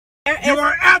You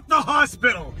are at the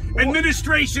hospital.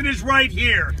 Administration is right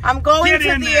here. I'm going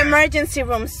to the emergency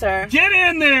room, sir. Get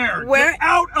in there. Get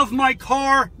out of my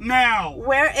car now.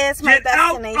 Where is my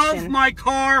destination? Get out of my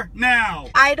car now.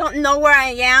 I don't know where I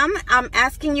am. I'm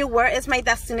asking you, where is my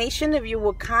destination? If you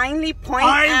will kindly point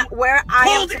at where I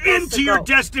am supposed to go. Pulled into your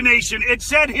destination. It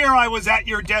said here I was at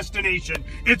your destination.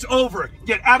 It's over.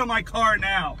 Get out of my car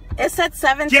now. It said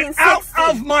 1760. Get out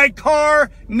of my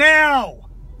car now.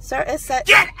 Sir, it said...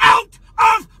 Get out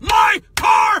of my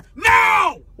car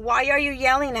now! Why are you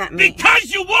yelling at me?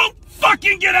 Because you won't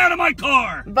fucking get out of my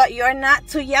car! But you're not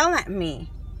to yell at me.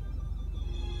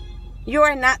 You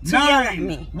are not to yell at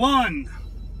me. 9-1.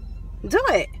 Do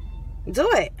it. Do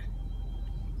it.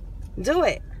 Do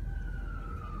it.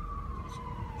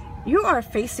 You are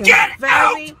facing Get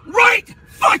out right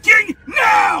fucking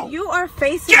now! You are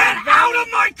facing Get out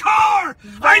of my car!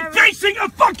 I'm facing a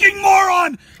fucking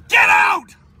moron! Get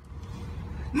out!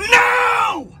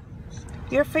 No!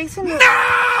 You're facing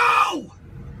No!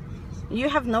 You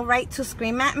have no right to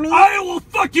scream at me? I will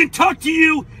fucking talk to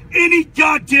you any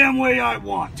goddamn way I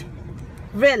want.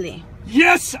 Really?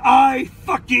 Yes, I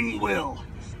fucking will.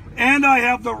 And I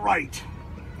have the right.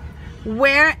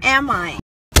 Where am I?